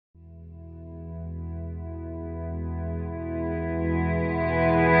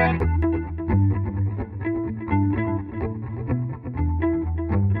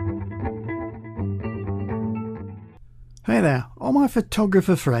my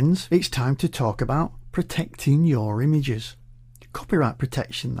photographer friends, it's time to talk about protecting your images. Copyright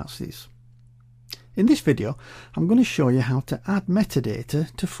protection, that's it. In this video, I'm going to show you how to add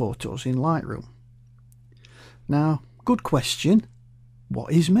metadata to photos in Lightroom. Now, good question,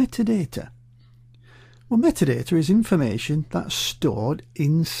 what is metadata? Well, metadata is information that's stored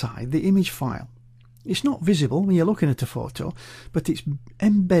inside the image file. It's not visible when you're looking at a photo, but it's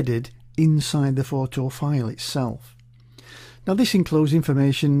embedded inside the photo file itself. Now, this includes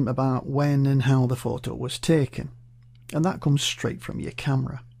information about when and how the photo was taken, and that comes straight from your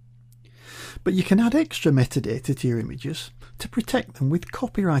camera. But you can add extra metadata to your images to protect them with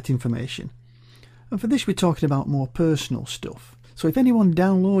copyright information. And for this, we're talking about more personal stuff. So if anyone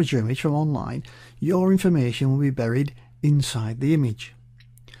downloads your image from online, your information will be buried inside the image.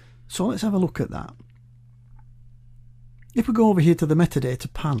 So let's have a look at that. If we go over here to the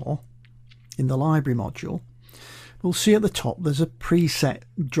metadata panel in the library module, we'll see at the top there's a preset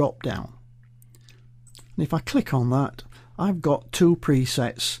drop down. And if I click on that, I've got two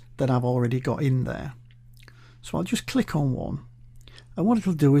presets that I've already got in there. So I'll just click on one, and what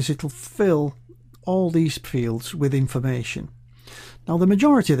it'll do is it'll fill all these fields with information. Now, the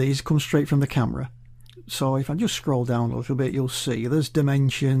majority of these come straight from the camera. So if I just scroll down a little bit, you'll see there's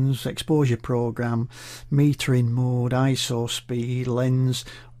dimensions, exposure program, metering mode, ISO speed, lens.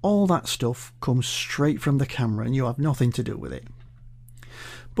 All that stuff comes straight from the camera and you have nothing to do with it.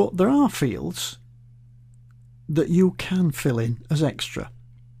 But there are fields that you can fill in as extra.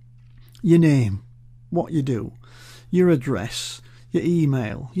 Your name, what you do, your address, your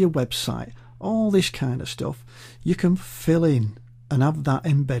email, your website, all this kind of stuff you can fill in and have that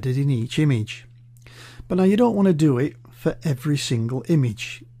embedded in each image. But now you don't want to do it for every single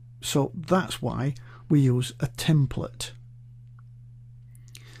image, so that's why we use a template.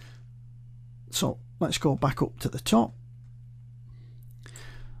 So let's go back up to the top,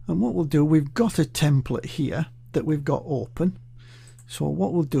 and what we'll do, we've got a template here that we've got open. So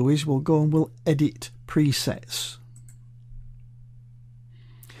what we'll do is we'll go and we'll edit presets,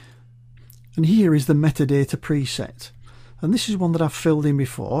 and here is the metadata preset, and this is one that I've filled in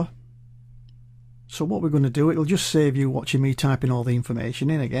before. So what we're going to do, it'll just save you watching me typing all the information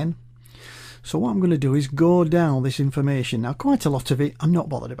in again. So what I'm going to do is go down this information. Now, quite a lot of it I'm not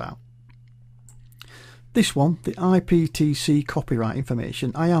bothered about. This one, the IPTC copyright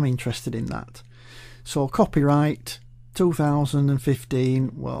information, I am interested in that. So copyright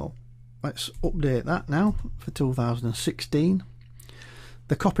 2015, well, let's update that now for 2016.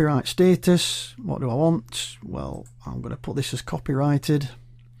 The copyright status, what do I want? Well, I'm going to put this as copyrighted.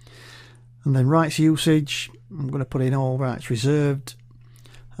 And then rights usage, I'm going to put in all rights reserved.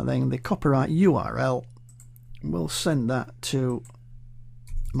 And then the copyright URL, we'll send that to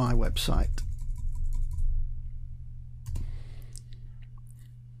my website.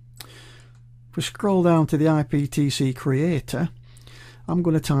 If we scroll down to the IPTC creator, I'm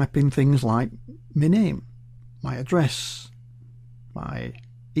going to type in things like my name, my address, my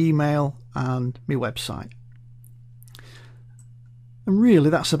email and my website. And really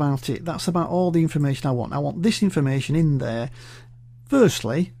that's about it. That's about all the information I want. I want this information in there,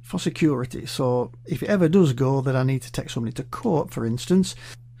 firstly for security, so if it ever does go that I need to take somebody to court, for instance,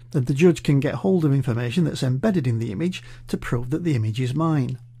 then the judge can get hold of information that's embedded in the image to prove that the image is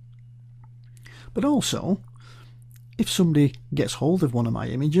mine. But also, if somebody gets hold of one of my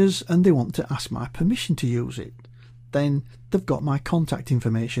images and they want to ask my permission to use it, then they've got my contact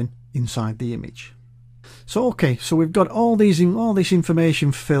information inside the image. So okay, so we've got all this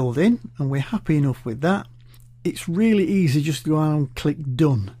information filled in and we're happy enough with that. It's really easy just to go out and click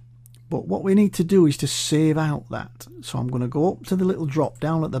done. But what we need to do is to save out that. So I'm going to go up to the little drop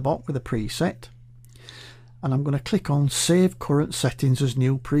down at the bottom with a preset, and I'm going to click on save current settings as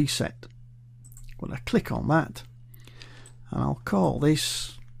new preset. I'm going to click on that and I'll call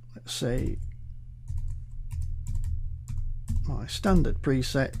this, let's say, my standard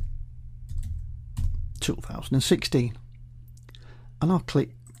preset 2016, and I'll click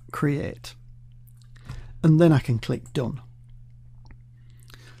create, and then I can click done.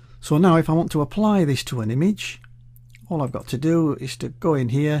 So now if I want to apply this to an image, all I've got to do is to go in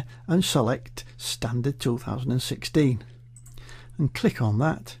here and select standard 2016 and click on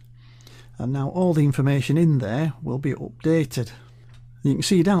that, and now all the information in there will be updated. You can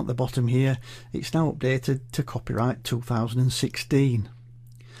see down at the bottom here it's now updated to copyright 2016.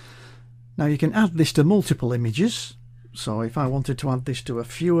 Now you can add this to multiple images, so if I wanted to add this to a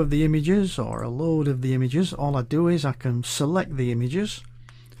few of the images or a load of the images, all I do is I can select the images.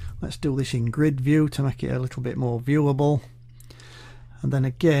 Let's do this in grid view to make it a little bit more viewable, and then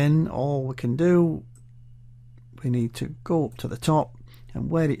again all we can do, we need to go up to the top, and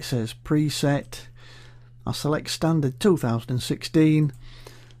where it says preset, I'll select standard 2016.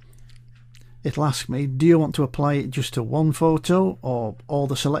 It'll ask me, do you want to apply it just to one photo or all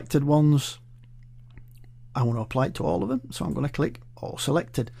the selected ones? I want to apply it to all of them, so I'm going to click all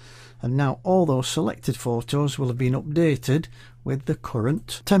selected, and now all those selected photos will have been updated with the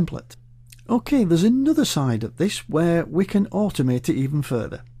current template. Okay, there's another side of this where we can automate it even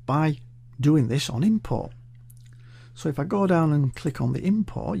further by doing this on import. So if I go down and click on the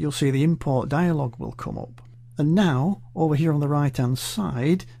import, you'll see the import dialog will come up. And now over here on the right hand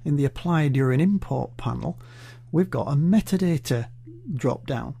side in the apply during import panel, we've got a metadata drop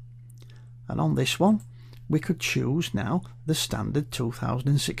down, and on this one we could choose now the standard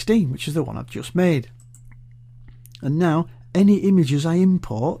 2016, which is the one I've just made. And now any images I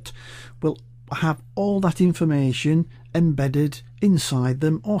import will have all that information embedded inside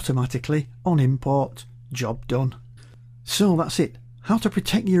them automatically on import. Job done. So that's it. How to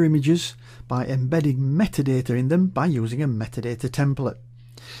protect your images by embedding metadata in them by using a metadata template.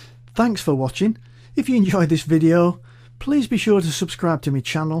 Thanks for watching. If you enjoyed this video, please be sure to subscribe to my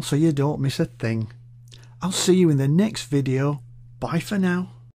channel so you don't miss a thing. I'll see you in the next video. Bye for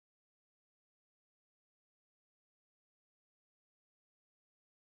now.